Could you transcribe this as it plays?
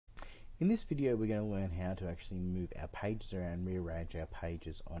In this video we're going to learn how to actually move our pages around, rearrange our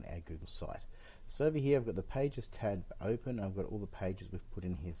pages on our Google site. So over here I've got the pages tab open. I've got all the pages I've put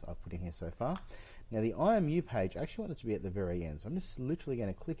in here so far. Now the IMU page, I actually want it to be at the very end, so I'm just literally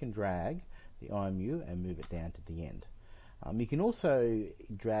going to click and drag the IMU and move it down to the end. You can also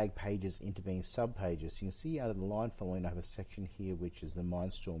drag pages into being sub-pages. You can see under the line following I have a section here which is the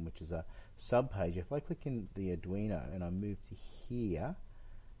Mindstorm, which is a sub-page. If I click in the Arduino and I move to here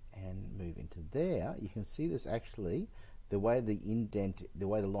and move into there, you can see this actually, the way the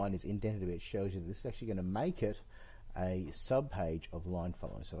line is indented a bit shows you that this is actually going to make it a sub-page of line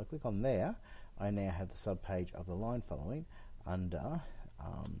following. So if I click on there, I now have the sub-page of the line following under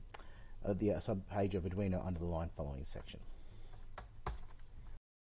the sub-page of Arduino under the line following section.